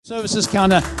Services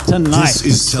counter tonight. This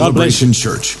is Celebration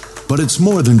Church, but it's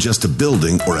more than just a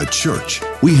building or a church.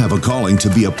 We have a calling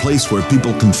to be a place where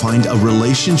people can find a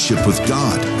relationship with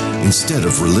God instead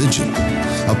of religion.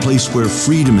 A place where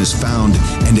freedom is found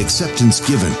and acceptance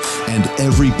given, and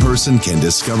every person can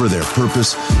discover their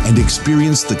purpose and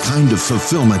experience the kind of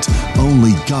fulfillment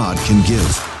only God can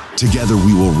give. Together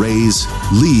we will raise,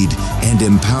 lead, and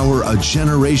empower a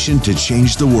generation to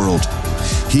change the world.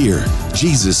 Here,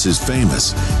 Jesus is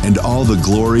famous, and all the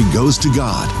glory goes to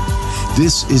God.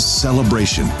 This is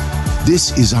Celebration.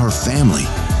 This is our family.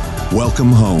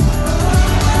 Welcome home.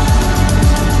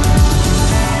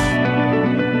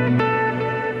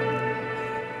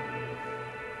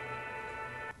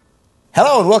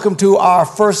 Hello and welcome to our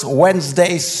first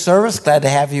Wednesday service. Glad to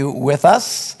have you with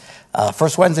us.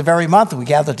 First Wednesday of every month, we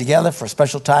gather together for a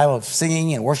special time of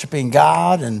singing and worshiping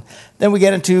God, and then we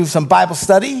get into some Bible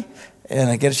study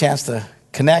and get a chance to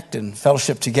connect and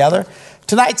fellowship together.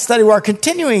 Tonight's study, we're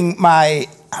continuing my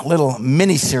little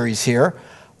mini-series here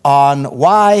on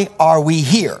why are we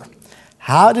here?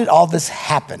 How did all this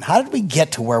happen? How did we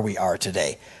get to where we are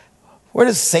today? Where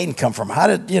does Satan come from?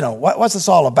 What's this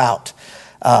all about?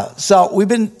 So we've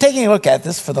been taking a look at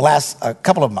this for the last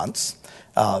couple of months.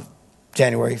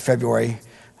 January, February,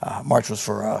 March was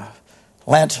for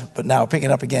Lent, but now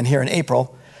picking up again here in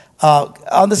April,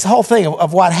 on this whole thing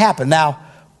of what happened. Now,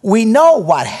 we know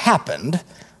what happened.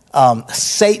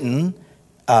 Satan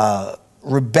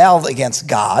rebelled against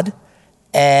God,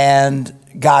 and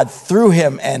God threw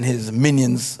him and his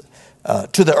minions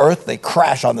to the earth. They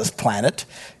crash on this planet,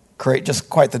 create just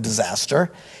quite the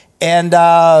disaster. And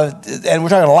we're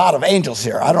talking a lot of angels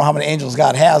here. I don't know how many angels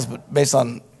God has, but based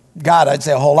on God, I'd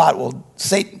say a whole lot. Well,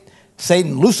 Satan,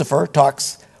 Lucifer,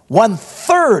 talks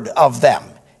 1/3 of them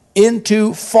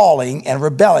into falling and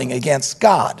rebelling against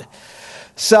God.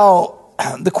 So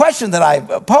the question that I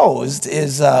posed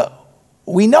is,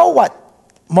 we know what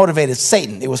motivated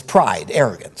Satan. It was pride,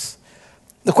 arrogance.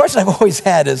 The question I've always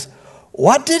had is,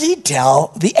 what did he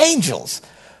tell the angels?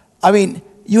 I mean,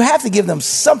 you have to give them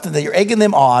something that you're egging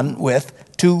them on with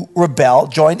to rebel,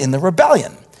 join in the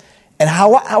rebellion. And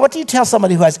what do you tell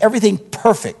somebody who has everything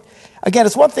perfect? Again,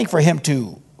 it's one thing for him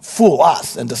to fool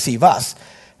us and deceive us.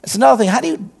 It's another thing, how do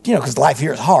you because life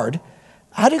here is hard,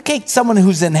 how do you take someone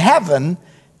who's in heaven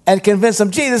and convince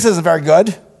them, gee, this isn't very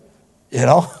good,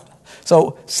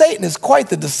 So Satan is quite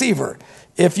the deceiver.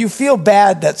 If you feel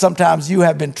bad that sometimes you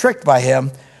have been tricked by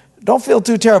him, don't feel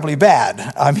too terribly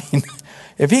bad. I mean,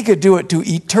 if he could do it to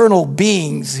eternal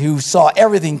beings who saw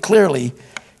everything clearly,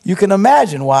 you can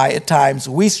imagine why at times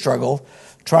we struggle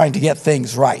trying to get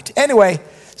things right. Anyway,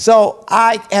 so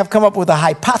I have come up with a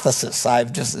hypothesis.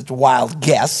 It's a wild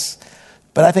guess,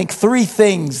 but I think 3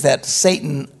 things that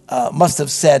Satan must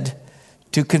have said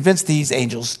to convince these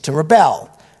angels to rebel.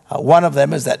 One of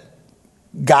them is that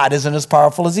God isn't as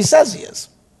powerful as he says he is.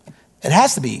 It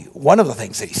has to be one of the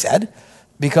things that he said,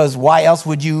 because why else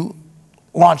would you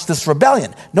launch this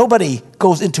rebellion? Nobody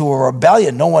goes into a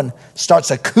rebellion. No one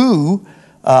starts a coup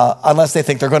unless they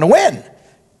think they're going to win.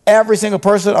 Every single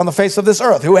person on the face of this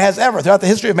earth who has ever, throughout the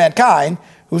history of mankind,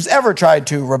 who's ever tried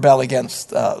to rebel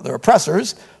against their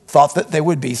oppressors, thought that they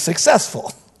would be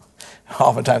successful.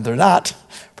 Oftentimes they're not.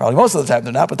 Probably most of the time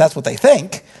they're not, but that's what they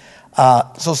think.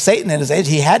 So Satan in his age,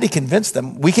 he had to convince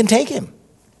them, we can take him.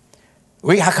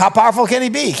 How powerful can he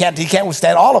be? He can't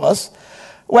withstand all of us.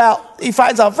 Well, he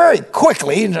finds out very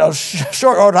quickly,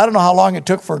 short order. I don't know how long it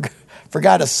took for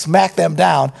God to smack them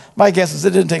down. My guess is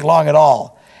it didn't take long at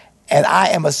all. And I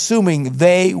am assuming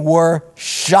they were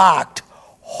shocked,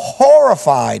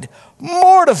 horrified,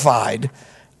 mortified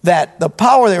that the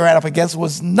power they ran up against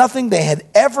was nothing they had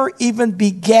ever even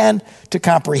began to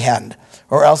comprehend,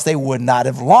 or else they would not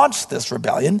have launched this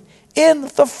rebellion in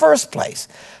the first place.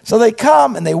 So they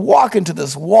come and they walk into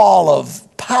this wall of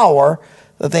power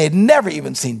that they had never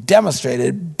even seen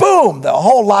demonstrated. Boom! The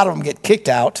whole lot of them get kicked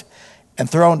out and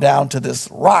thrown down to this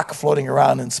rock floating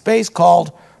around in space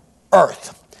called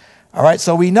Earth. All right,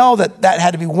 so we know that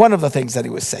had to be one of the things that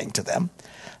he was saying to them.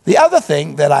 The other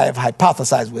thing that I have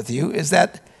hypothesized with you is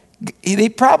that he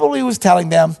probably was telling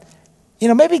them,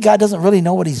 maybe God doesn't really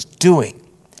know what he's doing.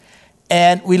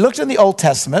 And we looked in the Old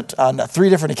Testament on 3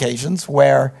 different occasions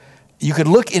where you could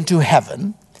look into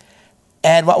heaven,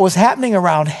 and what was happening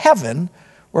around heaven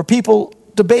were people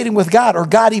debating with God, or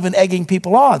God even egging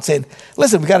people on, saying,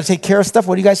 listen, we got to take care of stuff.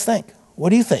 What do you guys think? What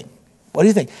do you think? What do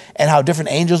you think? And how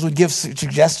different angels would give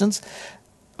suggestions.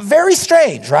 Very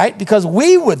strange, right? Because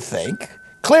we would think,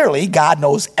 clearly, God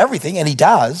knows everything, and he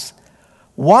does.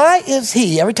 Why is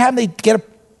he, every time they get a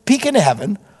peek into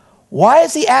heaven, why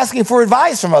is he asking for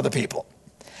advice from other people?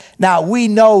 Now, we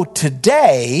know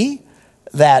today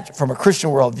that from a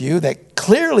Christian worldview that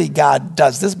clearly God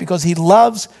does this because he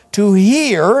loves to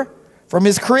hear from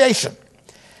his creation.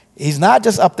 He's not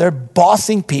just up there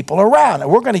bossing people around. And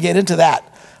we're going to get into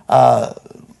that a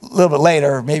little bit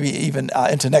later, maybe even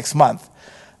into next month,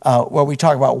 where we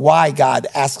talk about why God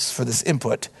asks for this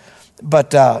input.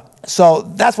 But so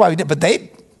that's why we did. But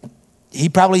he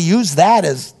probably used that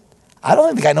as, I don't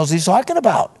think the guy knows what he's talking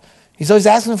about. He's always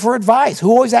asking for advice. Who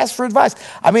always asks for advice?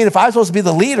 I mean, if I'm supposed to be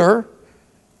the leader,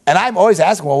 and I'm always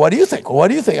asking, well, what do you think? Well, what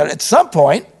do you think? At some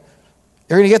point,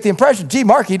 you're going to get the impression, gee,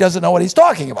 Marky doesn't know what he's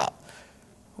talking about.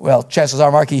 Well, chances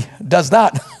are Marky does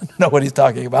not know what he's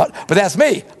talking about, but that's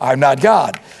me. I'm not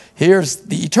God. Here's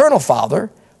the eternal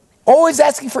Father, always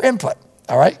asking for input,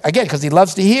 all right? Again, because he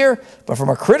loves to hear, but from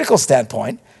a critical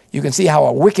standpoint, you can see how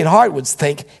a wicked heart would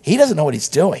think he doesn't know what he's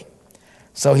doing.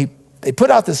 So they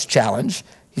put out this challenge.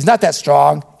 He's not that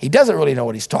strong. He doesn't really know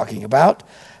what he's talking about.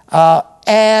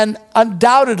 And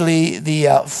undoubtedly,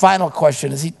 the final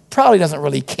question is he probably doesn't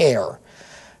really care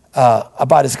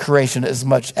about his creation as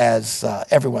much as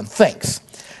everyone thinks.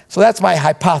 So that's my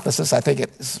hypothesis. I think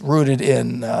it's rooted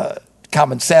in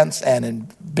common sense and in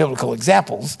biblical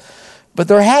examples. But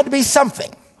there had to be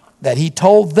something that he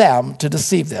told them to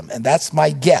deceive them. And that's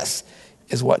my guess,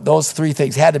 is what those three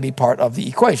things had to be part of the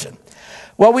equation.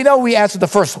 Well, we know we answered the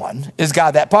first one. Is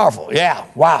God that powerful? Yeah,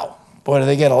 wow. Boy, did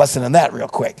they get a lesson in that real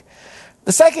quick.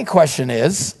 The second question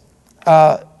is,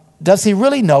 does he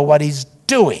really know what he's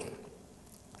doing?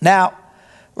 Now,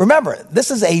 remember, this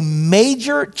is a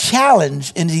major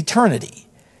challenge in eternity.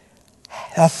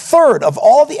 A third of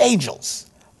all the angels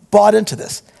bought into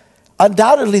this.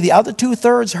 Undoubtedly, the other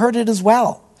 2/3 heard it as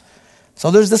well.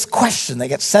 So there's this question that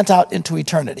gets sent out into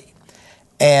eternity.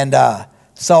 And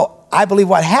so I believe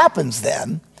what happens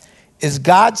then is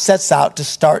God sets out to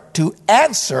start to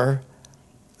answer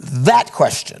that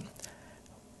question.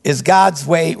 Is God's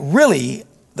way really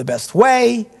the best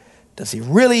way? Does he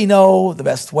really know the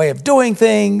best way of doing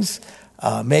things?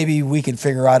 Maybe we can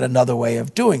figure out another way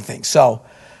of doing things. So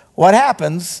what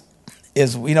happens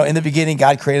is, in the beginning,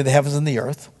 God created the heavens and the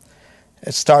earth.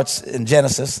 It starts in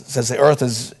Genesis. It says the earth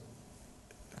is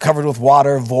covered with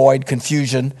water, void,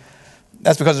 confusion.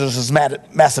 That's because there's this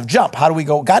massive jump. How do we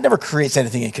go? God never creates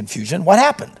anything in confusion. What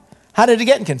happened? How did it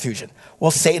get in confusion?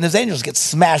 Well, Satan and his angels get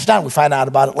smashed down. We find out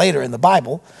about it later in the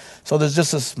Bible. So there's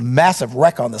just this massive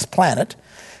wreck on this planet.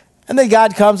 And then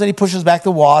God comes and he pushes back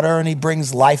the water and he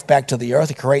brings life back to the earth.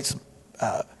 He creates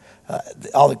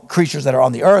all the creatures that are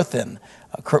on the earth and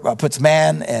puts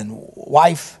man and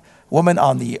woman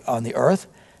on the earth.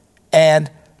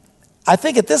 And I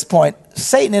think at this point,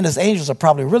 Satan and his angels are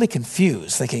probably really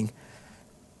confused, thinking,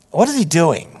 what is he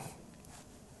doing?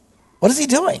 What is he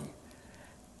doing?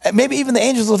 And maybe even the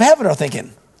angels of heaven are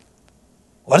thinking,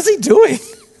 what is he doing?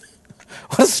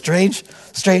 What a strange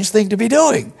thing to be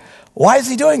doing. Why is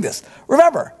he doing this?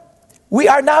 Remember, we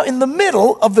are now in the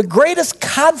middle of the greatest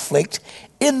conflict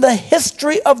in the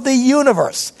history of the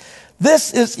universe.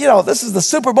 This is the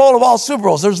Super Bowl of all Super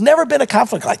Bowls. There's never been a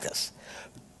conflict like this.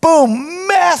 Boom,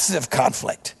 massive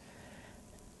conflict.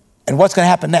 And what's going to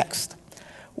happen next?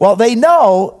 Well, they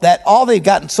know that all they've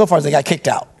gotten so far is they got kicked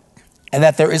out and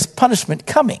that there is punishment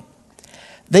coming.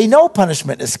 They know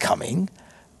punishment is coming.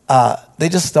 They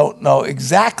just don't know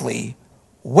exactly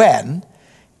when.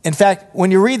 In fact,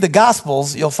 when you read the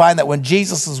Gospels, you'll find that when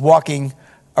Jesus is walking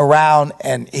around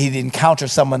and he'd encounter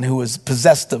someone who was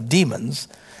possessed of demons,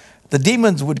 the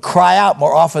demons would cry out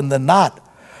more often than not,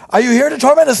 "Are you here to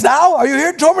torment us now? Are you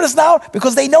here to torment us now?"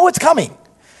 Because they know it's coming.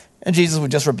 And Jesus would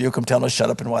just rebuke them, tell them to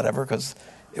shut up and whatever, because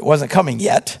it wasn't coming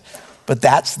yet. But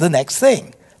that's the next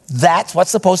thing. That's what's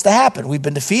supposed to happen. We've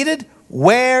been defeated.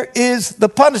 Where is the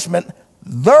punishment?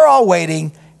 They're all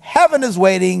waiting. Heaven is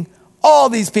waiting. All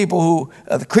these people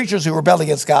the creatures who rebelled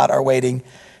against God are waiting.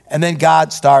 And then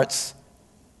God starts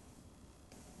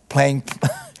playing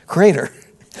creator.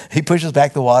 He pushes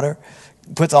back the water,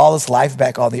 puts all this life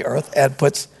back on the earth, and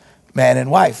puts man and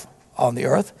wife on the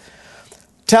earth.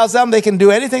 Tells them they can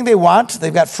do anything they want.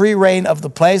 They've got free reign of the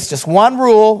place. Just one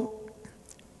rule: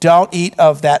 don't eat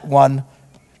of that one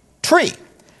tree.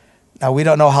 Now, we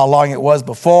don't know how long it was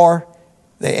before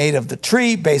they ate of the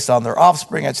tree based on their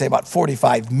offspring. I'd say about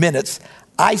 45 minutes.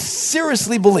 I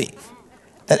seriously believe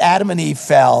that Adam and Eve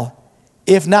fell,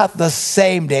 if not the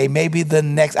same day, maybe the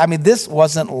next. I mean, this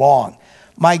wasn't long.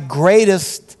 My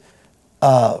greatest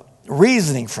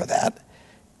reasoning for that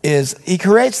is he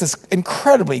creates this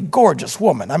incredibly gorgeous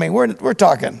woman. I mean, we're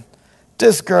talking,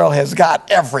 this girl has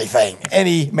got everything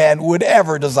any man would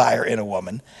ever desire in a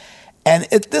woman.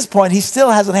 And at this point, he still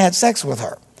hasn't had sex with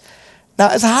her.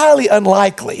 Now, it's highly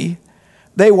unlikely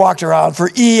they walked around for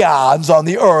eons on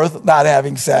the earth not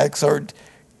having sex, or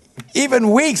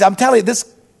even weeks. I'm telling you,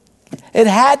 it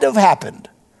had to have happened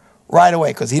right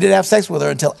away, because he didn't have sex with her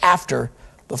until after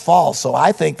the fall. So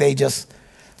I think they just,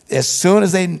 as soon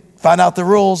as they found out the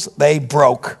rules, they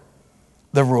broke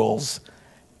the rules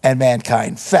and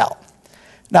mankind fell.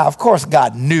 Now, of course,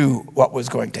 God knew what was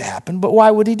going to happen, but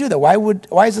why would he do that?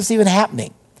 Why is this even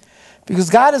happening? Because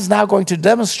God is now going to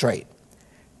demonstrate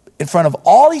in front of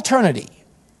all eternity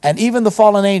and even the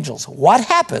fallen angels what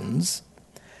happens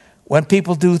when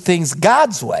people do things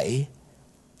God's way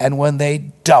and when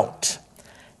they don't.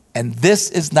 And this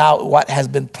is now what has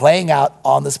been playing out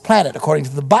on this planet, according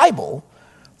to the Bible,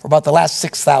 for about the last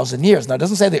 6,000 years. Now, it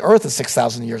doesn't say the earth is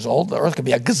 6,000 years old. The earth could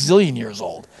be a gazillion years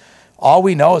old. All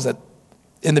we know is that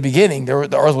in the beginning, the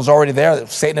earth was already there.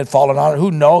 Satan had fallen on it. Who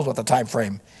knows what the time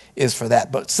frame is for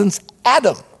that? But since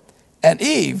Adam and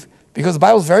Eve, because the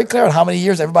Bible is very clear on how many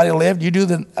years everybody lived, you do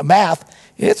the math,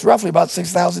 it's roughly about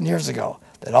 6,000 years ago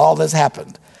that all this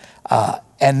happened.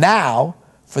 And now,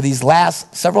 for these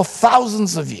last several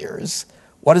thousands of years,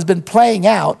 what has been playing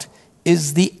out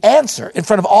is the answer in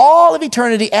front of all of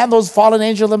eternity and those fallen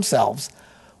angels themselves.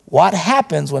 What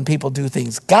happens when people do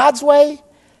things God's way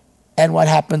and what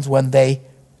happens when they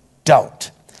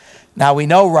don't? Now, we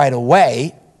know right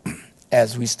away,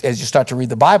 as you start to read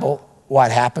the Bible,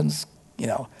 what happens.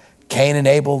 Cain and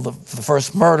Abel, the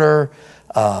first murder,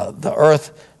 the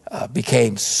earth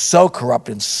became so corrupt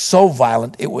and so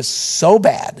violent, it was so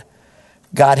bad,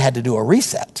 God had to do a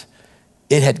reset.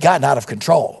 It had gotten out of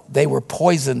control. They were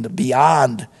poisoned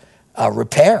beyond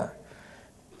repair.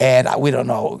 And we don't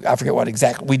know, I forget what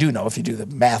exactly, we do know if you do the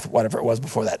math, whatever it was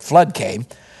before that flood came.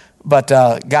 But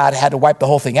God had to wipe the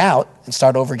whole thing out and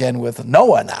start over again with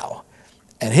Noah now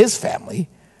and his family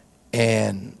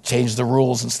and change the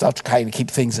rules and stuff to kind of keep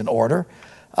things in order.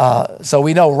 So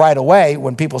we know right away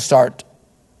when people start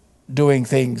doing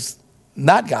things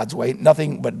not God's way,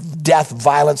 nothing but death,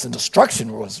 violence, and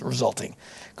destruction was resulting.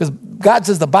 Because God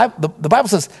says, the Bible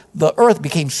says the earth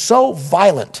became so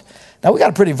violent. Now, we got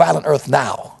a pretty violent earth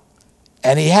now,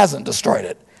 and he hasn't destroyed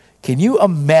it. Can you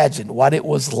imagine what it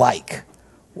was like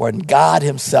when God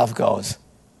himself goes,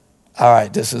 all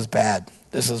right, this is bad.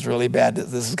 This is really bad.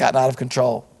 This has gotten out of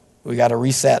control. We got to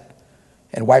reset,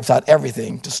 and wipes out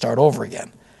everything to start over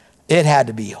again. It had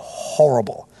to be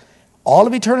horrible. All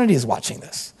of eternity is watching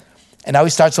this. And now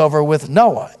he starts over with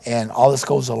Noah, and all this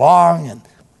goes along, and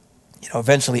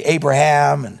eventually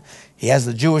Abraham, and he has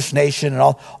the Jewish nation, and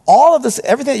all of this,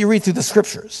 everything that you read through the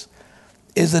scriptures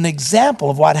is an example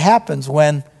of what happens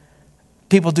when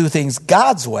people do things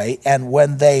God's way and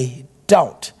when they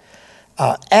don't.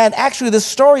 And actually, this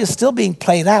story is still being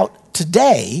played out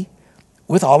today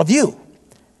with all of you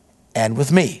and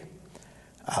with me.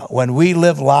 When we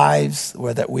live lives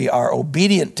where that we are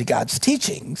obedient to God's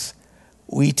teachings,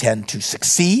 we tend to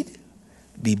succeed,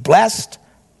 be blessed,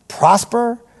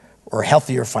 prosper. We're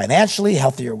healthier financially,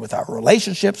 healthier with our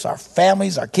relationships, our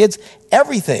families, our kids.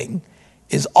 Everything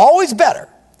is always better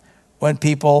when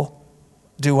people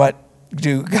do what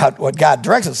God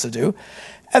directs us to do.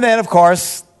 And then, of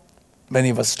course, many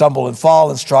of us stumble and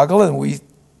fall and struggle, and we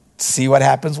see what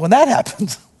happens when that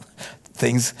happens.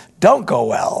 Things don't go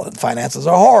well, and finances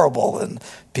are horrible, and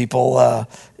people,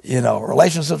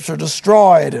 relationships are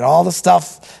destroyed, and all the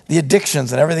stuff, the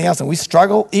addictions and everything else, and we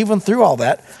struggle even through all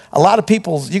that. A lot of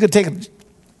people, you could take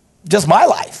just my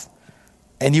life,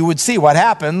 and you would see what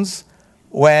happens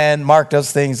when Mark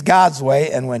does things God's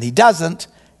way and when he doesn't,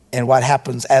 and what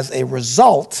happens as a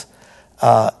result.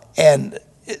 And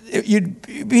you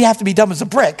have to be dumb as a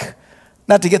brick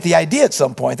not to get the idea at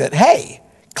some point that, hey,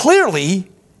 clearly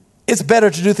it's better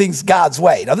to do things God's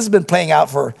way. Now, this has been playing out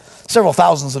for several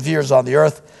thousands of years on the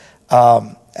earth.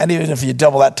 And even if you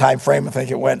double that time frame, I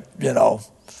think it went,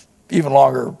 even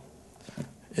longer,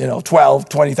 12,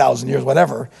 20,000 years,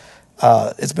 whatever.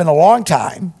 It's been a long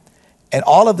time. And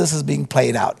all of this is being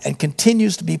played out and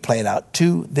continues to be played out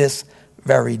to this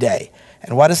very day.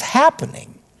 And what is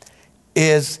happening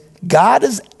is God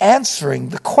is answering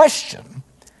the question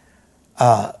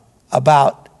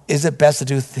about, is it best to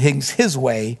do things his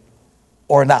way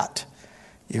or not?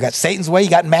 You got Satan's way, you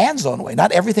got man's own way.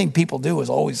 Not everything people do is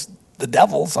always the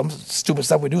devil. Some stupid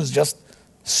stuff we do is just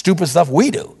stupid stuff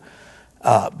we do.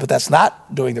 But that's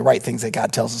not doing the right things that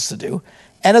God tells us to do.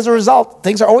 And as a result,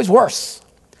 things are always worse.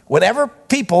 Whatever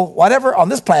on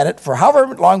this planet, for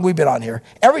however long we've been on here,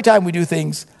 every time we do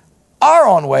things our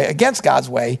own way against God's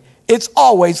way, it's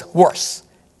always worse.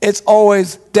 It's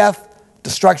always death,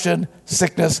 destruction,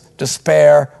 sickness,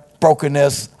 despair,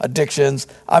 brokenness, addictions.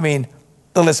 I mean,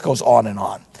 the list goes on and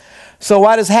on. So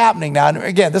what is happening now, and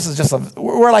again, this is just,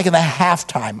 we're like in the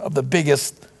halftime of the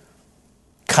biggest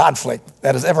conflict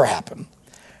that has ever happened.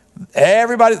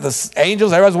 Everybody, the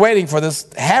angels, everyone's waiting for this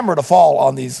hammer to fall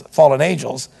on these fallen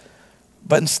angels.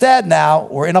 But instead now,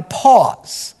 we're in a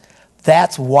pause.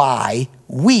 That's why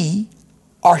we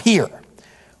are here.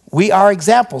 We are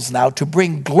examples now to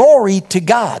bring glory to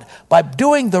God by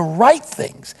doing the right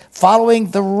things,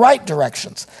 following the right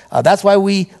directions. That's why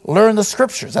we learn the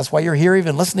scriptures. That's why you're here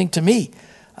even listening to me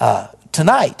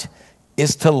tonight,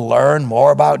 is to learn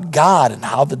more about God and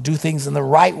how to do things in the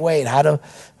right way and how to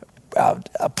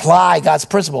apply God's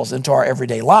principles into our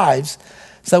everyday lives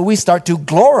so we start to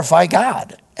glorify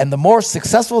God. And the more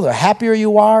successful, the happier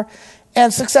you are.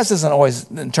 And success isn't always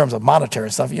in terms of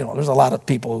monetary stuff. You know, there's a lot of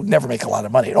people who never make a lot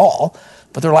of money at all,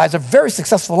 but their lives are very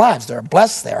successful lives. They're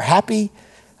blessed, they're happy,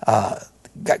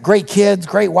 got great kids,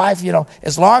 great wife. You know,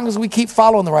 as long as we keep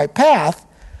following the right path,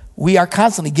 we are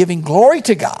constantly giving glory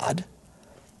to God,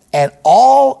 and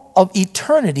all of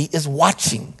eternity is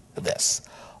watching this.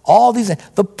 All these,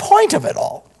 the point of it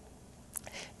all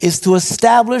is to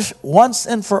establish once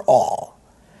and for all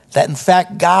that in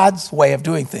fact God's way of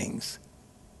doing things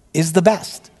is the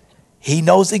best. He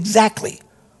knows exactly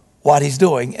what he's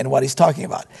doing and what he's talking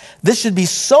about. This should be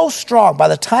so strong by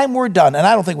the time we're done, and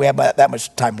I don't think we have that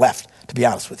much time left, to be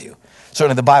honest with you.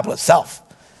 Certainly the Bible itself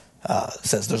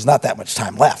says there's not that much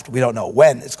time left. We don't know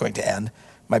when it's going to end.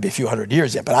 Might be a few hundred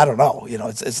years yet, but I don't know. You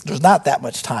know, there's not that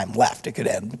much time left. It could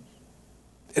end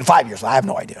in 5 years. I have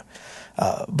no idea.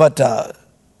 But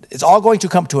it's all going to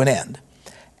come to an end.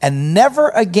 And never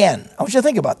again, I want you to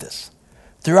think about this,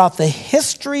 throughout the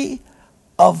history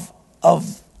of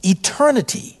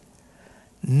eternity,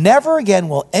 never again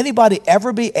will anybody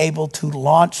ever be able to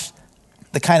launch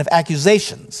the kind of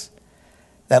accusations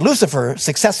that Lucifer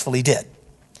successfully did.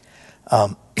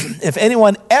 If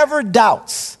anyone ever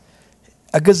doubts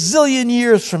a gazillion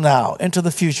years from now into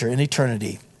the future, in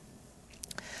eternity,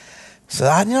 so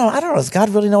I don't know, does God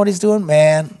really know what he's doing?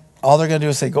 Man, all they're going to do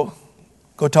is say, go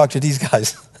talk to these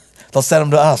guys. They'll send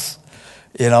them to us.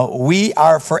 You know, we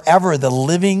are forever the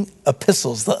living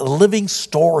epistles, the living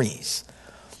stories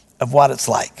of what it's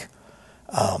like.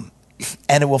 And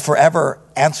it will forever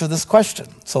answer this question.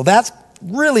 So that's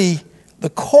really the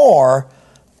core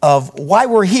of why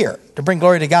we're here, to bring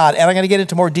glory to God. And I'm going to get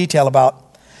into more detail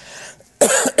about,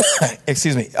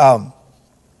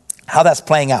 how that's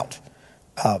playing out,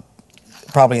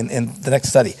 probably in the next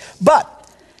study. But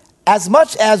as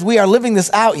much as we are living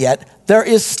this out yet, there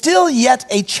is still yet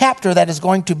a chapter that is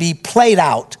going to be played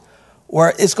out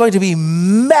where it's going to be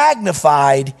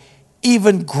magnified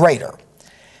even greater.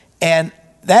 And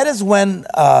that is when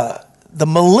the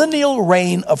millennial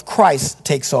reign of Christ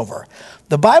takes over.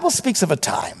 The Bible speaks of a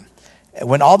time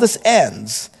when all this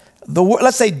ends.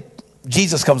 Let's say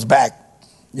Jesus comes back,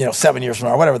 7 years from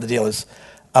now, or whatever the deal is.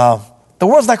 The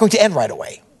world's not going to end right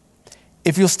away.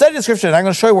 If you'll study the scripture, and I'm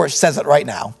going to show you where it says it right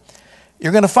now,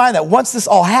 you're going to find that once this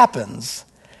all happens,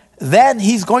 then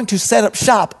he's going to set up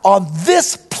shop on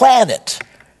this planet,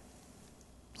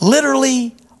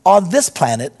 literally on this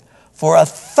planet, for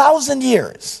 1,000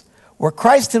 years, where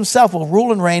Christ himself will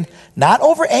rule and reign, not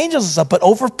over angels and stuff, but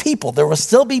over people. There will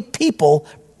still be people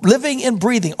living and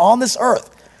breathing on this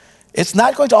earth. It's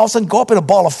not going to all of a sudden go up in a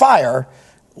ball of fire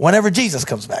whenever Jesus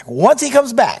comes back. Once he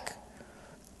comes back,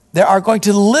 there are going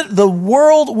to the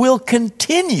world will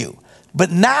continue,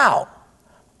 but now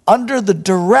under the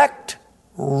direct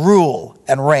rule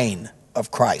and reign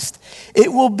of Christ.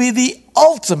 It will be the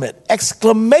ultimate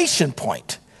exclamation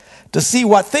point to see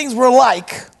what things were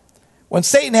like when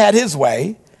Satan had his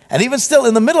way. And even still,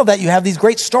 in the middle of that, you have these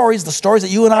great stories, the stories that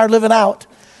you and I are living out,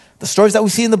 the stories that we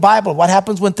see in the Bible, what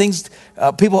happens when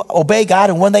people obey God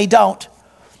and when they don't.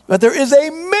 But there is a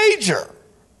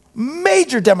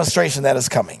major demonstration that is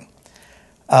coming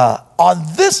on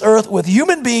this earth with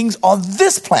human beings on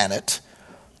this planet,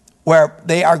 where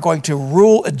they are going to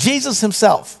rule. Jesus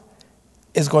himself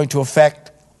is going to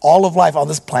affect all of life on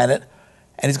this planet,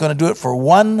 and he's going to do it for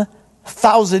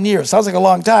 1,000 years. Sounds like a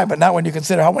long time, but not when you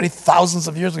consider how many thousands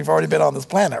of years we've already been on this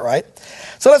planet, right?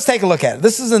 So let's take a look at it.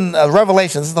 This is in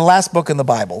Revelation. This is the last book in the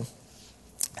Bible,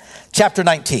 chapter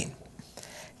 19.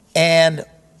 And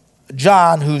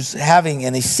John, who's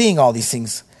he's seeing all these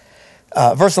things,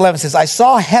 verse 11 says, I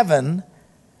saw heaven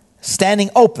standing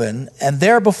open, and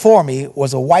there before me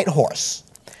was a white horse,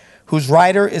 whose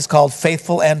rider is called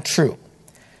Faithful and True.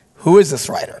 Who is this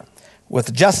rider?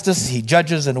 With justice he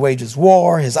judges and wages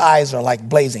war. His eyes are like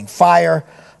blazing fire.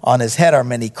 On his head are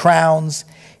many crowns.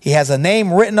 He has a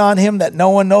name written on him that no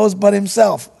one knows but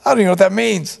himself. I don't even know what that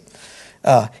means.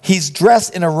 He's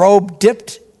dressed in a robe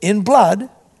dipped in blood,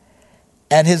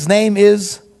 and his name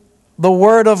is the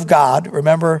Word of God.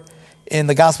 Remember, in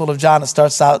the Gospel of John, it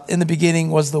starts out, in the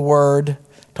beginning was the Word,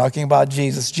 talking about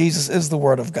Jesus. Jesus is the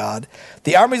Word of God.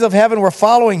 The armies of heaven were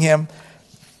following him,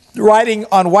 riding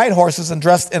on white horses and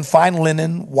dressed in fine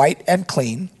linen, white and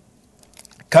clean.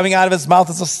 Coming out of his mouth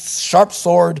is a sharp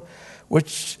sword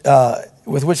with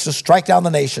which to strike down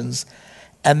the nations.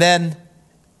 And then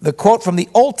the quote from the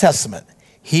Old Testament,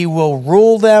 he will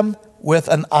rule them with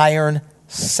an iron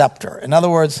scepter. In other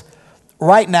words,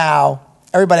 right now,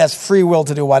 everybody has free will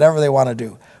to do whatever they want to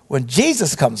do. When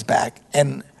Jesus comes back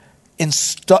and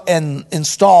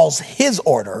installs his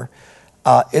order,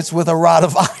 it's with a rod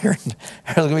of iron.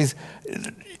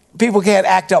 People can't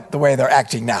act up the way they're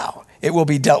acting now. It will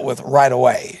be dealt with right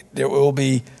away. There will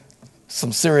be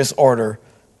some serious order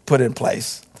put in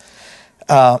place.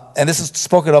 And this is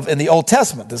spoken of in the Old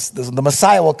Testament. The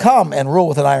Messiah will come and rule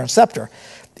with an iron scepter.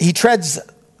 He treads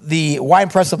the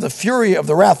winepress of the fury of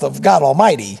the wrath of God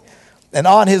Almighty. And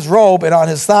on his robe and on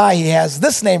his thigh, he has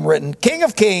this name written, King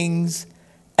of Kings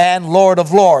and Lord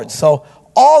of Lords. So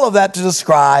all of that to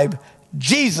describe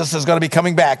Jesus is going to be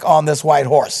coming back on this white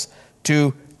horse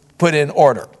to put in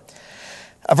order.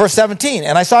 Verse 17,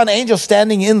 and I saw an angel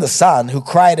standing in the sun who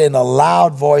cried in a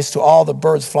loud voice to all the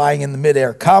birds flying in the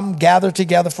midair, come, gather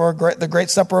together for the great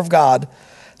supper of God,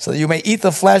 so that you may eat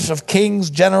the flesh of kings,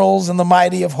 generals, and the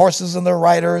mighty, of horses and their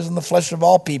riders, and the flesh of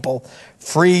all people,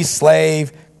 free,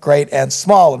 slave, great, and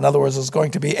small. In other words, there's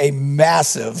going to be a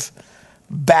massive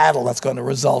battle that's going to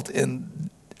result in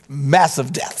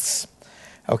massive deaths.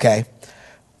 Okay.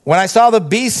 When I saw the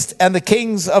beast and the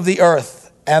kings of the earth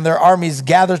and their armies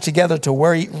gathered together to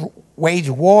wage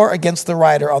war against the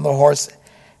rider on the horse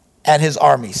and his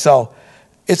army. So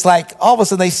it's like all of a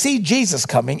sudden they see Jesus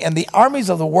coming, and the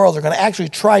armies of the world are going to actually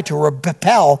try to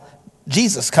repel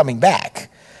Jesus coming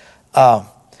back. But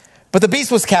the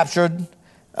beast was captured,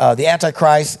 the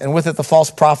Antichrist, and with it the false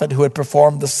prophet who had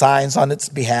performed the signs on its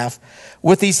behalf.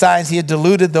 With these signs he had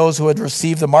deluded those who had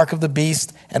received the mark of the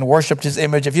beast and worshipped his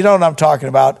image. If you don't know what I'm talking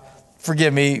about,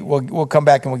 forgive me, we'll come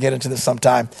back and we'll get into this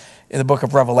sometime in the book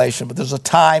of Revelation. But there's a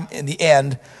time in the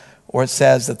end where it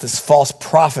says that this false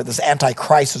prophet, this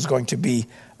Antichrist, is going to be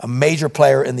a major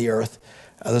player in the earth.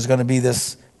 There's going to be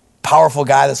this powerful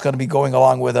guy that's going to be going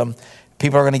along with him.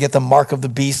 People are going to get the mark of the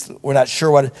beast. We're not sure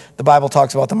what the Bible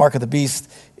talks about. The mark of the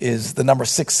beast is the number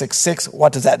 666.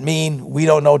 What does that mean? We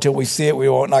don't know till we see it. We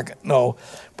won't not know.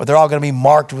 But they're all going to be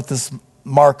marked with this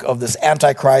mark of this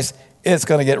Antichrist. It's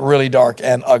going to get really dark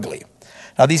and ugly.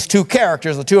 Now, these two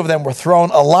characters, the two of them were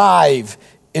thrown alive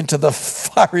into the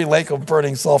fiery lake of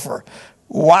burning sulfur.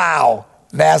 Wow,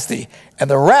 nasty. And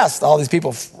the rest, all these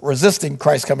people resisting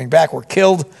Christ coming back, were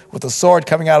killed with the sword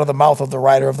coming out of the mouth of the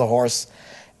rider of the horse,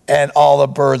 and all the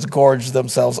birds gorged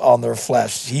themselves on their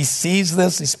flesh. He sees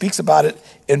this, he speaks about it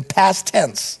in past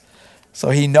tense. So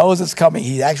he knows it's coming.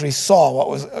 He actually saw what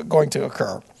was going to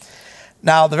occur.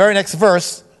 Now, the very next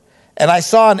verse, and I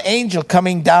saw an angel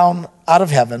coming down out of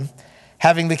heaven,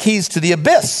 having the keys to the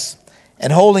abyss,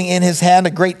 and holding in his hand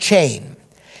a great chain.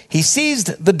 He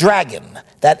seized the dragon,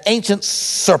 that ancient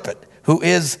serpent, who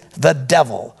is the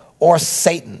devil, or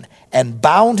Satan, and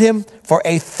bound him for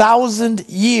 1,000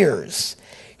 years.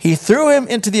 He threw him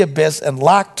into the abyss and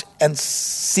locked and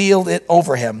sealed it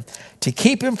over him, to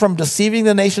keep him from deceiving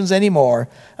the nations anymore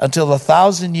until the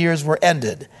 1,000 years were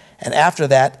ended. And after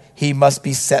that, he must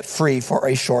be set free for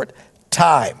a short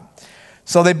time.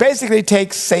 So they basically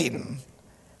take Satan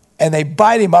and they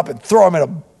bite him up and throw him in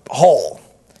a hole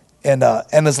and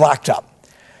is locked up.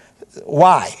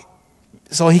 Why?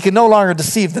 So he can no longer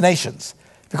deceive the nations,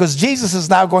 because Jesus is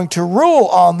now going to rule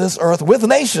on this earth with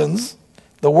nations.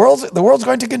 The world's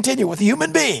going to continue with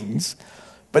human beings,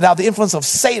 but now the influence of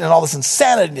Satan and all this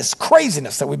insanity and this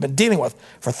craziness that we've been dealing with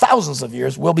for thousands of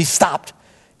years will be stopped,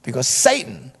 because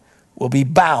Satan will be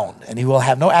bound and he will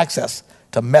have no access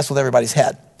to mess with everybody's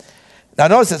head. Now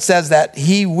notice it says that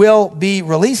he will be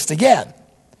released again.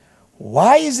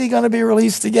 Why is he going to be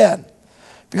released again?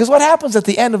 Because what happens at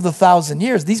the end of the 1,000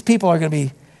 years, these people are going to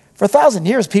be, for 1,000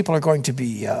 years, people are going to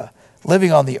be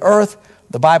living on the earth.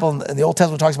 The Bible in the Old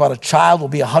Testament talks about a child will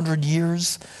be 100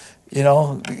 years,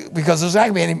 because there's not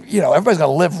going to be any, everybody's going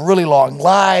to live really long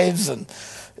lives, and,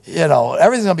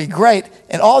 everything's going to be great.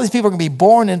 And all these people are going to be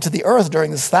born into the earth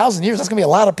during this 1,000 years. That's going to be a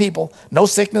lot of people. No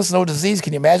sickness, no disease.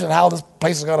 Can you imagine how this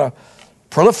place is going to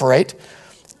proliferate?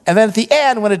 And then at the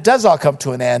end, when it does all come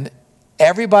to an end,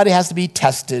 everybody has to be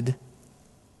tested.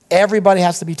 Everybody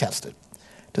has to be tested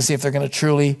to see if they're going to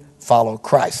truly follow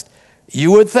Christ.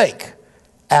 You would think,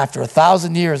 after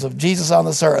 1,000 years of Jesus on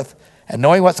this earth and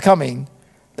knowing what's coming,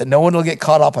 that no one will get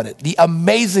caught up in it. The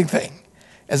amazing thing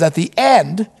is at the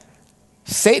end,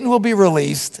 Satan will be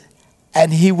released,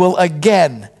 and he will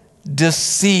again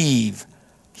deceive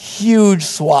huge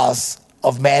swaths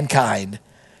of mankind.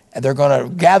 And they're going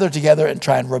to gather together and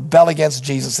try and rebel against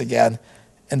Jesus again.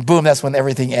 And boom, that's when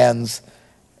everything ends.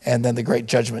 And then the great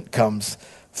judgment comes.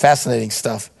 Fascinating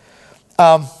stuff.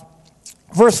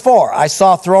 Verse 4, I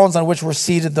saw thrones on which were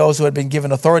seated those who had been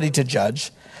given authority to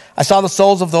judge. I saw the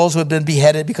souls of those who had been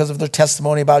beheaded because of their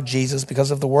testimony about Jesus,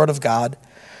 because of the word of God.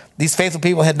 These faithful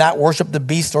people had not worshipped the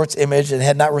beast or its image and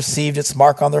had not received its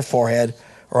mark on their forehead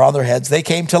or on their heads. They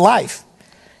came to life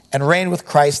and reigned with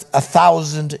Christ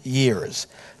 1,000 years.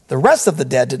 The rest of the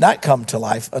dead did not come to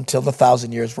life until the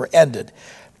 1,000 years were ended.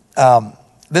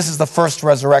 This is the first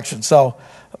resurrection. So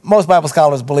most Bible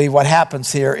scholars believe what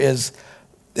happens here is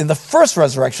in the first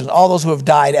resurrection, all those who have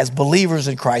died as believers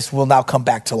in Christ will now come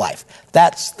back to life.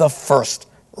 That's the first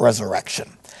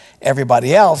resurrection.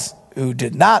 Everybody else who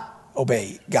did not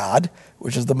obey God,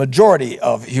 which is the majority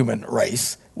of human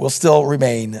race, will still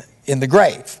remain in the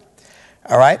grave.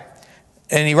 All right?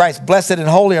 And he writes, blessed and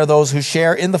holy are those who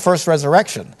share in the first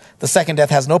resurrection. The second death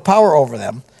has no power over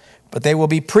them, but they will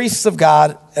be priests of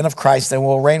God and of Christ and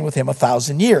will reign with him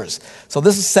 1,000 years. So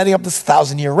this is setting up this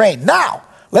 1,000-year reign. Now,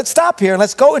 let's stop here and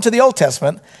let's go into the Old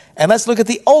Testament and let's look at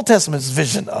the Old Testament's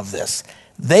vision of this.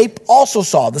 They also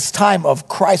saw this time of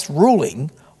Christ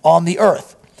ruling on the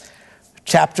earth.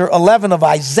 Chapter 11 of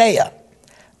Isaiah.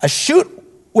 A shoot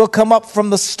will come up from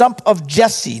the stump of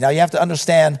Jesse. Now you have to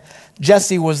understand,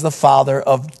 Jesse was the father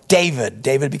of David.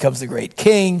 David becomes the great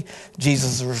king.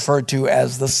 Jesus is referred to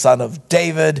as the son of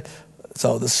David.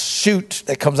 So the shoot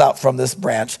that comes out from this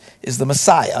branch is the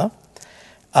Messiah.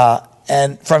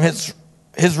 And from his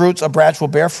roots, a branch will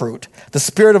bear fruit. The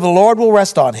Spirit of the Lord will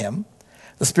rest on him,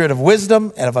 the Spirit of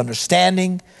wisdom and of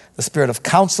understanding, the Spirit of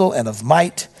counsel and of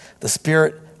might, the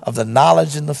Spirit of the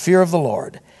knowledge and the fear of the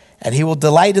Lord. And he will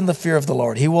delight in the fear of the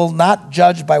Lord. He will not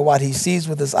judge by what he sees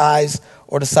with his eyes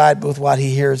or decide with what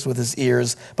he hears with his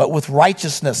ears, but with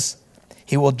righteousness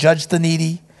he will judge the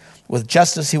needy. With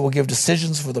justice he will give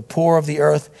decisions for the poor of the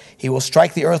earth. He will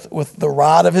strike the earth with the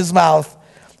rod of his mouth.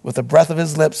 With the breath of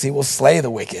his lips he will slay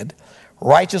the wicked.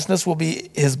 Righteousness will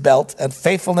be his belt, and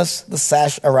faithfulness the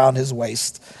sash around his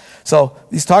waist. So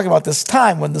he's talking about this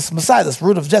time when this Messiah, this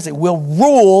root of Jesse, will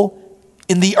rule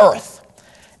in the earth.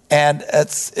 And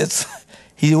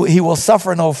he will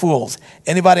suffer no fools.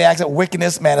 Anybody acts at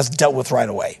wickedness, man, is dealt with right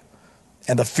away.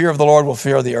 And the fear of the Lord will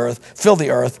fill the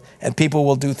earth, and people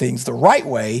will do things the right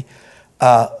way,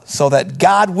 so that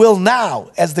God will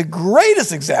now, as the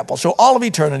greatest example, show all of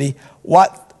eternity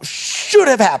what should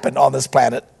have happened on this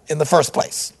planet in the first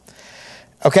place.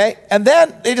 Okay? And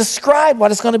then they describe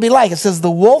what it's going to be like. It says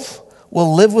the wolf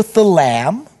will live with the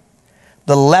lamb,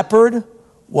 the leopard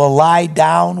will lie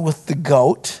down with the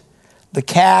goat, the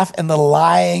calf and the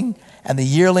lying and the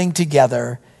yearling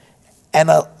together, and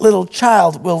a little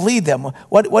child will lead them.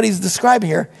 What he's describing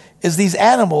here is these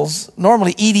animals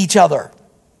normally eat each other.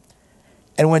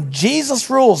 And when Jesus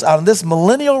rules on this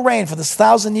millennial reign for this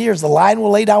 1,000 years, the lion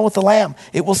will lay down with the lamb.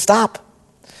 It will stop.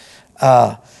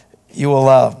 You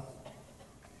will,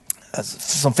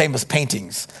 some famous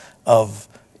paintings of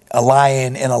a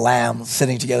lion and a lamb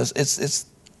sitting together. It's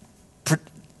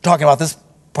talking about this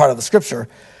part of the scripture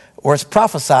where it's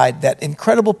prophesied that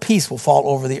incredible peace will fall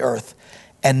over the earth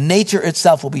and nature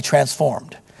itself will be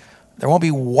transformed. There won't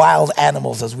be wild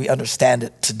animals as we understand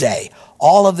it today.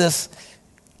 All of this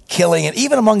killing, and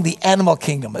even among the animal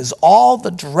kingdom, is all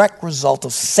the direct result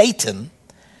of Satan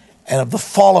and of the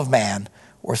fall of man,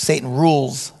 where Satan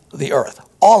rules the earth.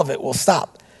 All of it will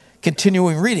stop.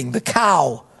 Continuing reading, the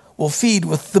cow will feed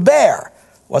with the bear.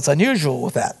 What's unusual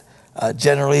with that?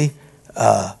 Generally,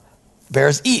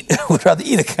 bears would rather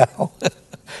eat a cow.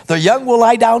 The young will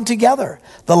lie down together.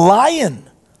 The lion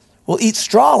will eat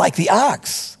straw like the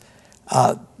ox.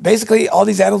 Basically, all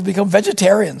these animals become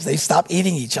vegetarians. They stop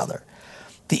eating each other.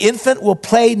 The infant will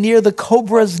play near the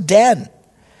cobra's den,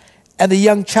 and the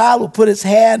young child will put his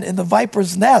hand in the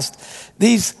viper's nest.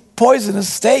 These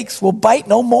poisonous snakes will bite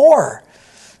no more.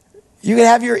 You can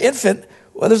have your infant,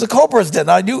 well, there's a cobra's den.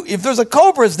 Now, if there's a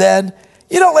cobra's den,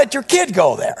 you don't let your kid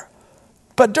go there.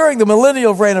 But during the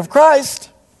millennial reign of Christ,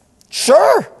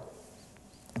 sure,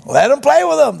 let them play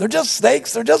with them. They're just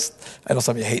snakes. I know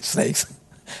some of you hate snakes.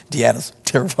 Deanna's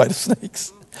terrified of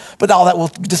snakes. But all that will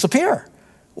disappear.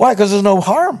 Why? Because there's no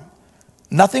harm.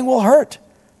 Nothing will hurt.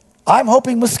 I'm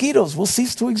hoping mosquitoes will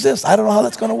cease to exist. I don't know how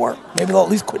that's going to work. Maybe they'll at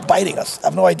least quit biting us. I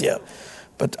have no idea.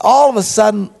 But all of a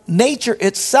sudden, nature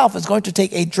itself is going to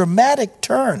take a dramatic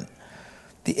turn.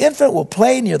 The infant will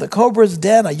play near the cobra's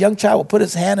den. A young child will put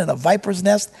his hand in a viper's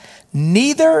nest.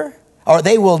 They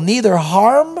will neither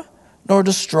harm nor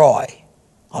destroy.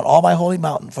 on all my holy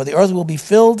mountain, for the earth will be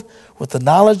filled with the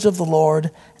knowledge of the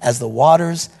Lord as the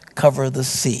waters cover the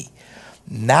sea.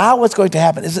 Now what's going to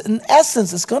happen is, in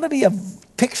essence, it's going to be a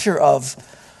picture of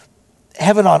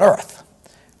heaven on earth.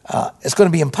 It's going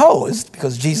to be imposed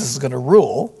because Jesus is going to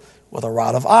rule with a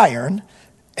rod of iron.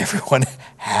 Everyone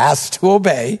has to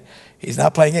obey. He's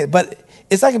not playing it, but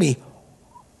it's not going to be,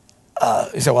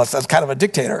 you say, well, that's kind of a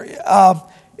dictator.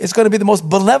 It's going to be the most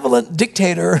benevolent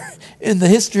dictator in the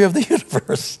history of the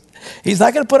universe. He's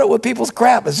not going to put up with people's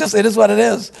crap. It is what it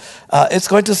is. It's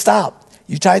going to stop.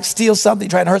 You try to steal something,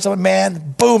 try to hurt someone,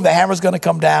 man, boom, the hammer's going to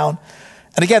come down.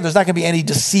 And again, there's not going to be any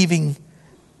deceiving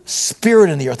spirit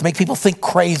in the earth to make people think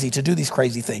crazy, to do these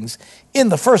crazy things in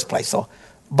the first place. So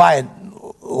by and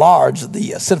large,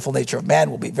 the sinful nature of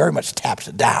man will be very much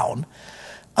tapped down.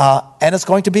 And it's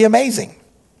going to be amazing.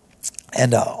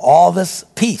 And all this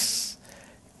peace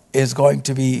is going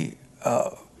to be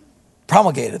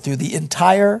promulgated through the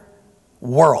entire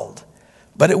world.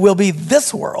 But it will be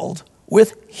this world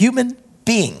with human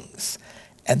beings.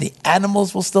 And the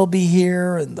animals will still be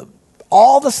here, and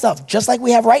all the stuff, just like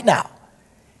we have right now,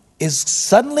 is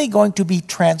suddenly going to be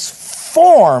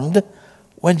transformed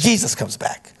when Jesus comes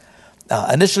back.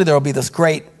 Initially, there will be this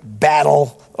great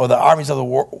battle, or the armies of the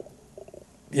world,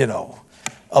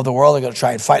 of the world are going to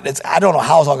try and fight. I don't know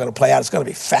how it's all going to play out. It's going to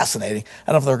be fascinating.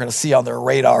 I don't know if they're going to see on their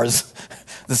radars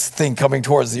this thing coming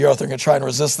towards the earth. They're going to try and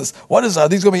resist this. Are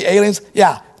these going to be aliens?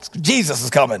 Yeah, Jesus is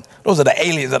coming. Those are the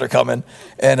aliens that are coming.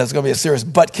 And it's going to be a serious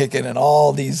butt kicking, and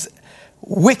all these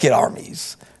wicked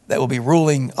armies that will be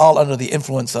ruling all under the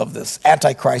influence of this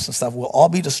Antichrist and stuff will all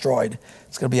be destroyed.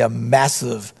 It's going to be a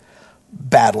massive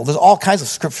battle. There's all kinds of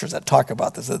scriptures that talk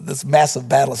about this massive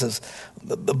battle. It says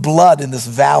the blood in this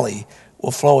valley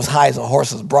will flow as high as a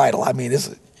horse's bridle. I mean,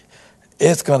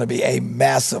 it's going to be a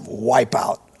massive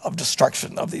wipeout of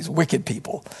destruction of these wicked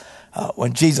people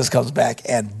when Jesus comes back,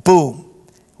 and boom,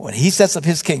 when he sets up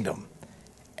his kingdom,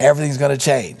 everything's going to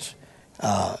change.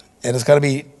 And it's going to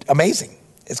be amazing.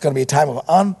 It's going to be a time of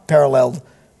unparalleled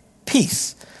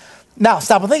peace. Now,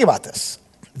 stop and think about this.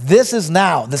 This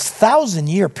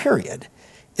 1,000-year period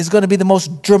is going to be the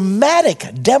most dramatic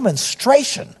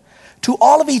demonstration to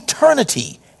all of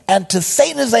eternity and to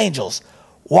Satan and his angels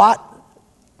what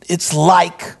it's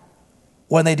like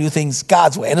when they do things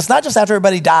God's way. And it's not just after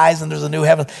everybody dies and there's a new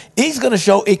heaven. He's going to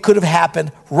show it could have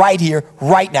happened right here,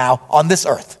 right now, on this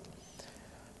earth.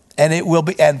 And it will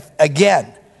be, and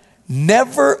again,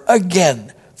 never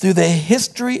again through the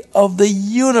history of the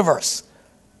universe,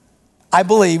 I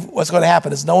believe what's going to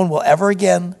happen is no one will ever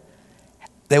again,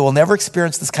 they will never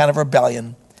experience this kind of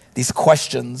rebellion, these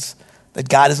questions that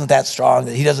God isn't that strong,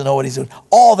 that he doesn't know what he's doing.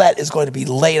 All that is going to be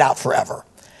laid out forever.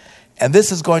 And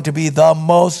this is going to be the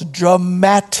most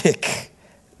dramatic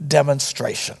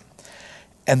demonstration.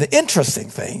 And the interesting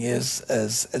thing is,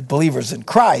 as believers in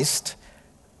Christ,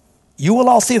 you will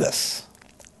all see this.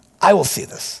 I will see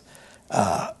this.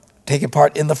 Taking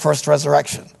part in the first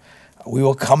resurrection. We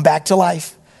will come back to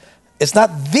life. It's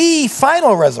not the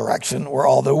final resurrection where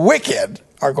all the wicked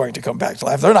are going to come back to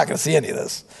life. They're not going to see any of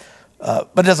this.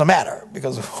 But it doesn't matter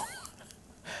because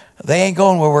they ain't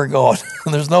going where we're going.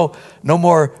 There's no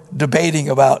more debating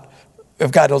about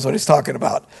if God knows what he's talking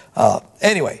about.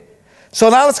 Anyway, so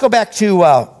now let's go back to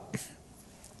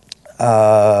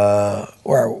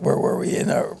where were we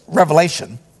in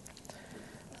Revelation,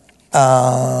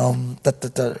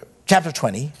 chapter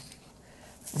 20,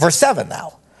 verse 7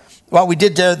 now. What we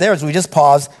did there is we just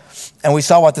paused and we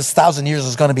saw what this 1,000 years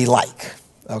is going to be like,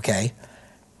 okay?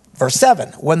 Verse 7,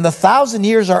 when the 1,000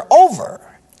 years are over,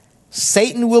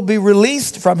 Satan will be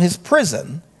released from his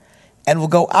prison and will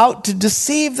go out to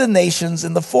deceive the nations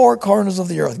in the four corners of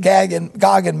the earth, Gog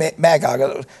and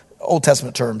Magog, Old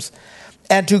Testament terms,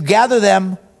 and to gather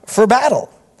them for battle.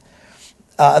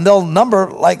 And they'll number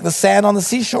like the sand on the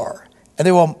seashore.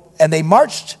 And they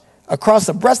marched across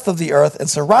the breadth of the earth and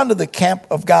surrounded the camp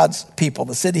of God's people,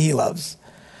 the city he loves.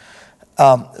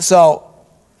 So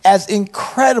as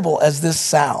incredible as this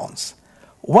sounds,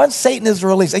 once Satan is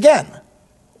released, again,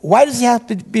 why does he have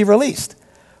to be released?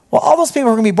 Well, all those people who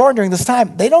are going to be born during this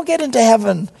time, they don't get into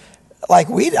heaven like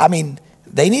we. I mean,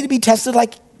 they need to be tested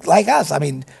like us. I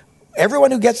mean,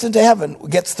 everyone who gets into heaven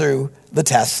gets through the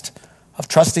test of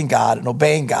trusting God and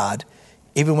obeying God,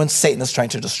 even when Satan is trying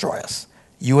to destroy us.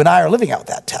 You and I are living out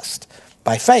that test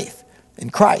by faith in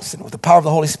Christ and with the power of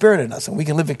the Holy Spirit in us, and we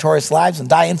can live victorious lives and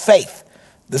die in faith.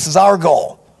 This is our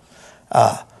goal.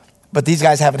 But these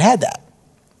guys haven't had that.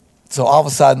 So all of a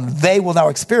sudden, they will now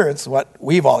experience what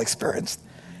we've all experienced.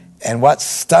 And what's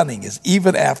stunning is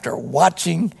even after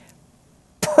watching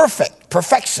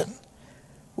perfection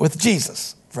with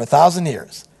Jesus for 1,000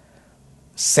 years,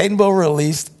 Satan will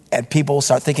release, and people will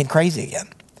start thinking crazy again.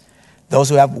 Those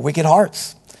who have wicked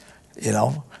hearts,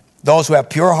 those who have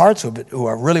pure hearts, who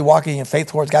are really walking in faith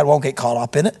towards God, won't get caught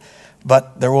up in it.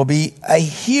 But there will be a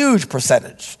huge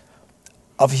percentage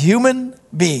of human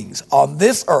beings on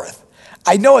this earth.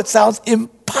 I know it sounds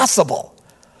impossible,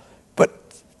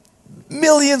 but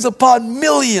millions upon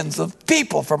millions of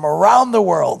people from around the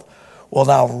world will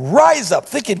now rise up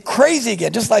thinking crazy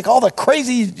again, just like all the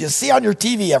crazy you see on your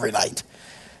TV every night.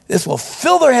 This will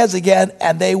fill their heads again,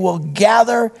 and they will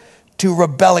gather to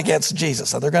rebel against Jesus.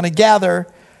 So they're going to gather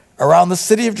around the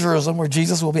city of Jerusalem, where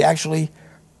Jesus will be actually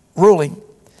ruling,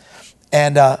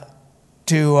 and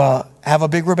to have a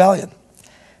big rebellion.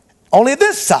 Only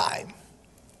this time,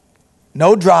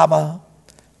 no drama,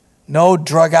 no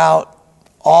drug out,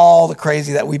 all the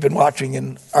crazy that we've been watching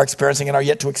and are experiencing and are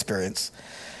yet to experience.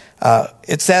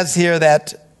 It says here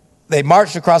that they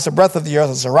marched across the breadth of the earth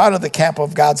and surrounded the camp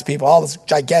of God's people, all this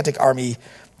gigantic army,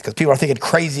 because people are thinking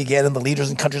crazy again, and the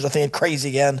leaders in countries are thinking crazy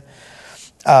again.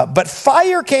 But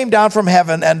fire came down from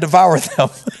heaven and devoured them.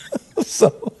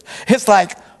 So it's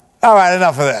like, all right,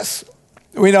 enough of this.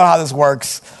 We know how this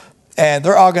works. And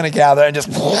they're all going to gather and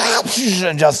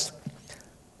just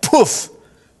poof,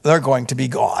 they're going to be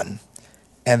gone.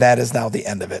 And that is now the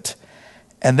end of it.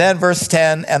 And then verse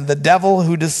 10, and the devil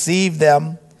who deceived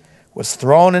them was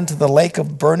thrown into the lake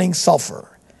of burning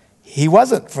sulfur. He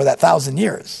wasn't for that 1,000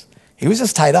 years. He was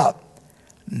just tied up.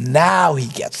 Now he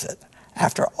gets it.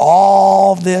 After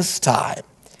all this time,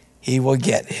 he will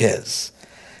get his,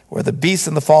 where the beast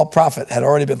and the false prophet had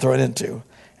already been thrown into,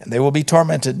 and they will be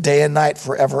tormented day and night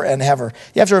forever and ever.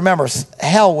 You have to remember,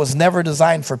 hell was never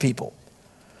designed for people.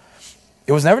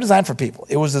 It was never designed for people.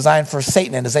 It was designed for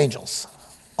Satan and his angels.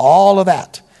 All of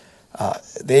that,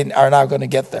 they are now going to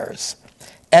get theirs.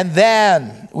 And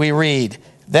then we read,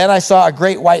 then I saw a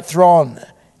great white throne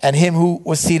and him who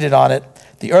was seated on it.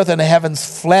 The earth and the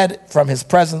heavens fled from his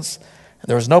presence, and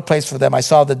there was no place for them. I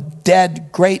saw the dead,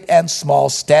 great and small,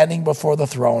 standing before the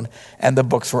throne, and the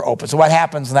books were open. So what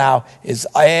happens now is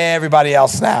everybody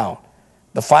else now,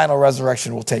 the final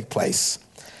resurrection will take place.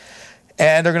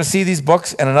 And they're going to see these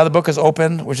books, and another book is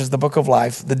opened, which is the book of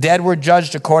life. The dead were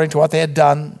judged according to what they had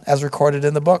done, as recorded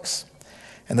in the books.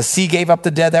 And the sea gave up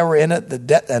the dead that were in it,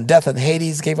 and death and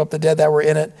Hades gave up the dead that were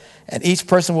in it, and each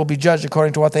person will be judged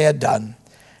according to what they had done.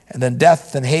 And then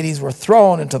death and Hades were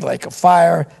thrown into the lake of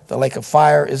fire. The lake of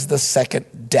fire is the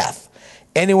second death.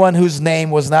 Anyone whose name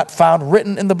was not found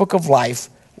written in the book of life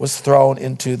was thrown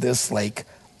into this lake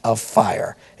of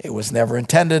fire. It was never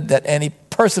intended that any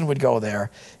person would go there.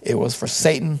 It was for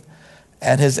Satan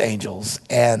and his angels.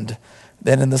 And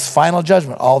then in this final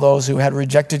judgment, all those who had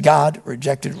rejected God,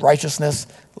 rejected righteousness,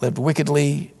 lived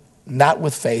wickedly, not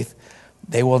with faith,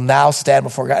 they will now stand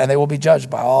before God, and they will be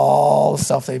judged by all the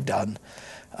stuff they've done.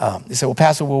 You say, well,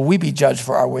 Pastor, will we be judged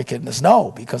for our wickedness?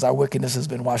 No, because our wickedness has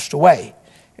been washed away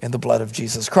in the blood of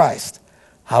Jesus Christ.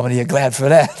 How many are glad for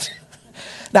that?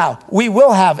 Now, we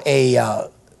will have a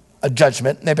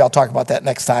judgment. Maybe I'll talk about that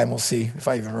next time. We'll see if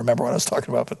I even remember what I was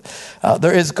talking about. But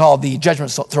there is called the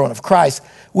judgment throne of Christ.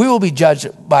 We will be judged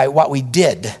by what we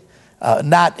did,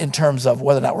 not in terms of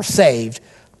whether or not we're saved,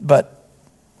 but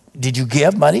did you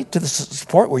give money to the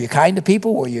support? Were you kind to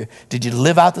people? Did you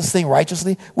live out this thing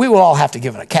righteously? We will all have to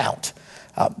give an account.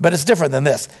 But it's different than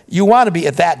this. You want to be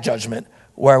at that judgment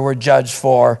where we're judged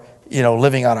for,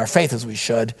 living on our faith as we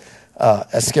should,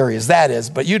 as scary as that is.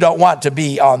 But you don't want to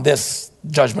be on this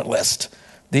judgment list.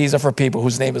 These are for people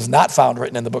whose name is not found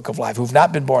written in the book of life, who've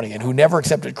not been born again, who never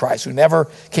accepted Christ, who never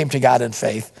came to God in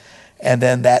faith. And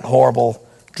then that horrible,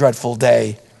 dreadful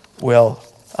day will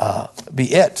be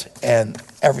it. And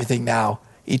everything now,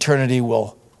 eternity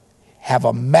will have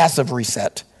a massive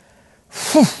reset.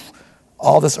 Whew.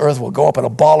 All this earth will go up in a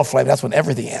ball of flame. That's when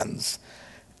everything ends.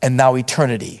 And now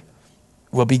eternity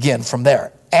will begin from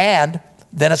there. And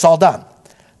then it's all done.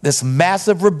 This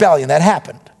massive rebellion that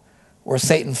happened, where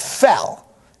Satan fell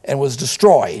and was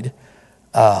destroyed,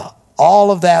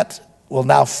 all of that will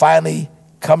now finally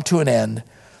come to an end.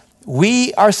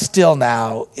 We are still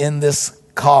now in this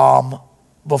calm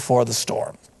before the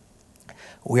storm.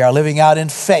 We are living out in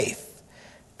faith,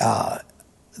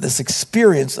 this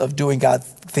experience of doing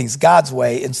things God's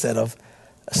way instead of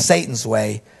Satan's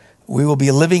way. We will be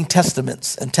living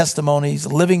testaments and testimonies,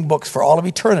 living books for all of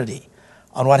eternity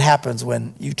on what happens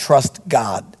when you trust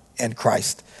God and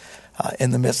Christ in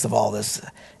the midst of all this.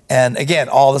 And again,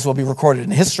 all this will be recorded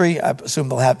in history. I assume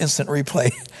they'll have instant replay.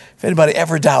 If anybody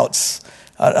ever doubts,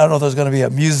 I don't know if there's going to be a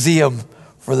museum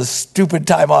for the stupid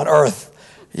time on earth.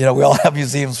 We all have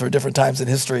museums for different times in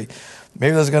history.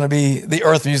 Maybe there's going to be the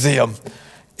Earth Museum,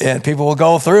 And people will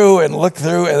go through and look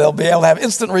through, and they'll be able to have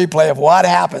instant replay of what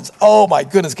happens. Oh my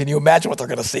goodness, can you imagine what they're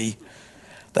going to see?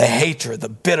 The hatred, the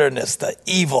bitterness, the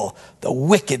evil, the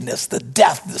wickedness, the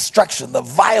death, the destruction, the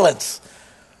violence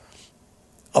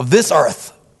of this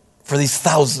earth for these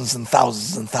thousands and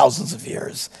thousands and thousands of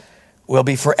years will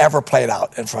be forever played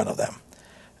out in front of them.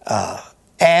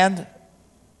 And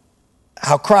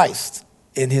how Christ,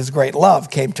 in his great love,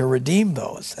 came to redeem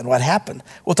those and what happened.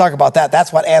 We'll talk about that.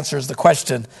 That's what answers the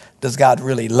question, does God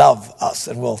really love us?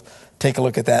 And we'll take a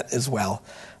look at that as well.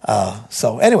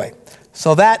 So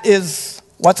that is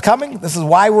what's coming. This is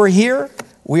why we're here.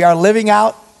 We are living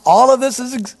out. All of this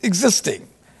is existing.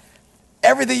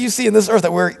 Everything you see in this earth,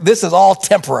 this is all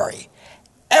temporary.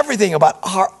 Everything about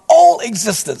our whole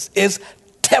existence is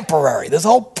temporary. This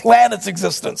whole planet's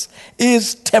existence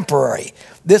is temporary.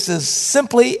 This is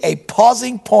simply a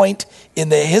pausing point in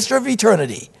the history of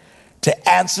eternity to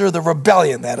answer the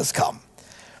rebellion that has come.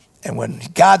 And when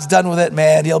God's done with it,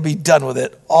 man, he'll be done with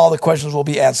it. All the questions will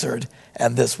be answered,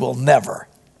 and this will never,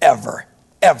 ever,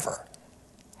 ever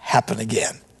happen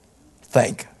again.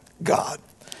 Thank God.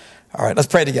 All right, let's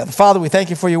pray together. Father, we thank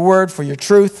you for your word, for your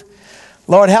truth.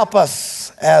 Lord, help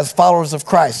us as followers of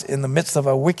Christ in the midst of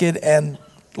a wicked and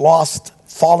lost,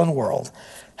 fallen world.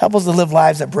 Help us to live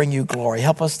lives that bring you glory.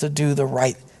 Help us to do the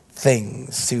right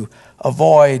things, to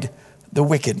avoid the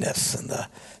wickedness and the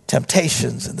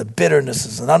temptations and the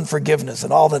bitternesses and unforgiveness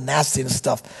and all the nastiness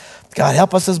stuff. God,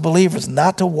 help us as believers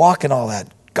not to walk in all that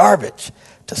garbage,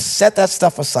 to set that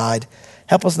stuff aside.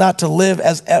 Help us not to live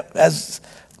as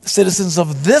citizens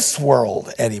of this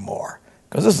world anymore,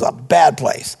 because this is a bad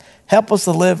place. Help us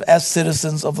to live as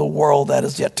citizens of the world that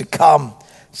is yet to come,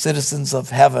 citizens of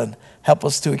heaven. Help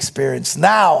us to experience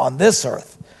now on this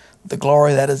earth the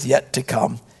glory that is yet to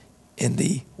come in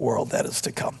the world that is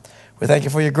to come. We thank you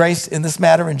for your grace in this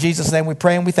matter. In Jesus' name we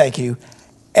pray and we thank you.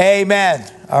 Amen.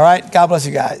 All right. God bless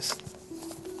you guys.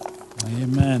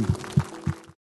 Amen.